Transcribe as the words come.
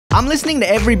I'm listening to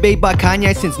every beat by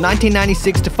Kanye since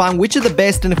 1996 to find which are the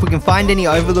best and if we can find any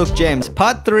overlooked gems.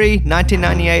 Part 3,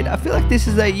 1998, I feel like this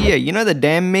is that year. You know the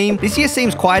damn meme? This year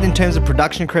seems quiet in terms of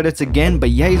production credits again,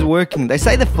 but Ye's working. They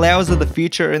say the flowers of the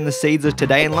future and the seeds of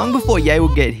today, and long before Ye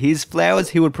would get his flowers,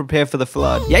 he would prepare for the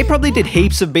flood. Ye probably did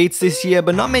heaps of beats this year,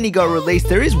 but not many got released.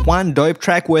 There is one dope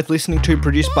track worth listening to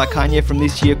produced by Kanye from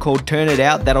this year called Turn It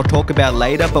Out that I'll talk about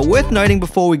later, but worth noting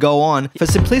before we go on, for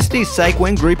simplicity's sake,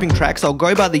 when grouping tracks, I'll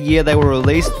go by the year they were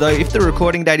released, though if the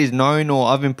recording date is known or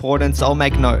of importance, I'll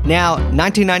make note. Now,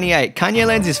 1998, Kanye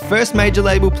lands his first major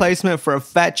label placement for a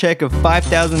fat check of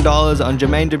 $5,000 on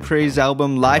Jermaine Dupri's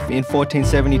album Life in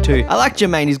 1472. I like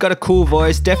Jermaine, he's got a cool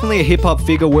voice, definitely a hip-hop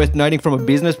figure worth noting from a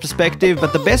business perspective,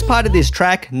 but the best part of this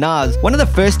track, Nas. One of the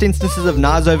first instances of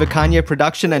Nas over Kanye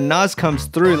production, and Nas comes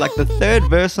through, like the third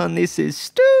verse on this is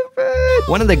stupid.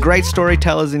 One of the great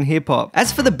storytellers in hip-hop.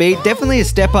 As for the beat, definitely a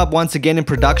step up once again in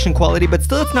production quality, but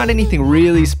still it's not anything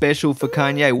really special for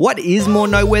Kanye. What is more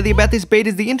noteworthy about this beat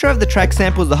is the intro of the track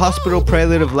samples the Hospital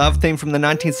Prelude of Love theme from the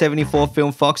 1974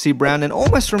 film Foxy Brown, and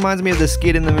almost reminds me of the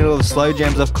skit in the middle of Slow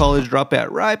Jams of College Dropout,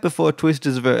 right before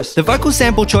Twister's verse. The vocal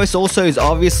sample choice also is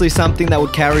obviously something that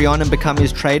would carry on and become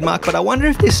his trademark, but I wonder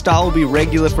if this style will be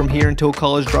regular from here until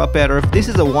College Dropout, or if this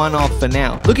is a one-off for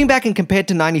now. Looking back and compared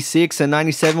to 96 and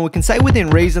 97, we can say within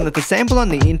reason that the sample on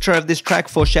the intro of this track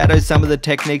foreshadows some of the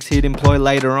techniques he'd employ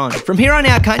later on. From here on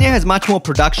out, Kanye has much more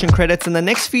production credits, and the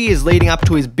next few years leading up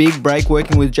to his big break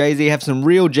working with Jay-Z have some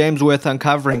real gems worth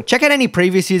uncovering. Check out any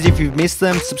previous years if you've missed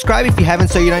them, subscribe if you haven't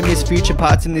so you don't miss future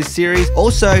parts in this series.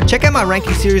 Also, check out my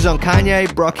ranking series on Kanye,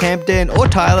 Brockhampton, or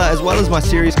Tyler, as well as my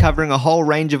series covering a whole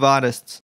range of artists.